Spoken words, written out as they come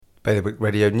Bailiwick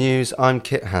Radio News, I'm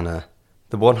Kit Hanna.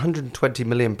 The £120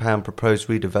 million proposed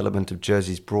redevelopment of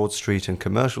Jersey's Broad Street and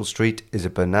Commercial Street is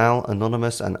a banal,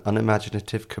 anonymous and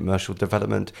unimaginative commercial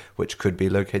development which could be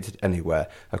located anywhere,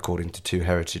 according to two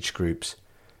heritage groups.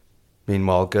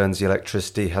 Meanwhile, Guernsey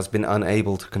Electricity has been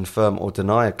unable to confirm or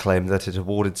deny a claim that it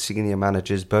awarded senior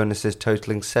managers bonuses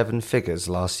totalling 7 figures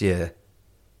last year.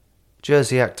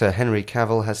 Jersey actor Henry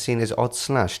Cavill has seen his odds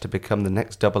slashed to become the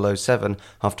next 007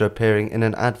 after appearing in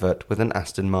an advert with an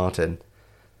Aston Martin.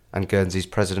 And Guernsey's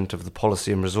president of the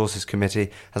Policy and Resources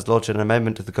Committee has lodged an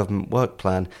amendment to the government work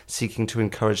plan seeking to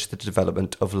encourage the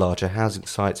development of larger housing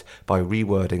sites by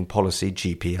rewording policy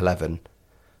GP11.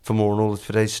 For more on all of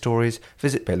today's stories,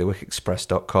 visit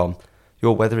bailiwickexpress.com.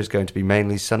 Your weather is going to be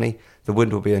mainly sunny, the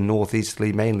wind will be a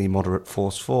northeasterly, mainly moderate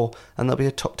force 4, and there'll be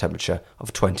a top temperature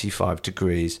of 25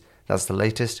 degrees. That's the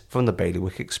latest from the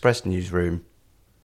Bailiwick Express newsroom.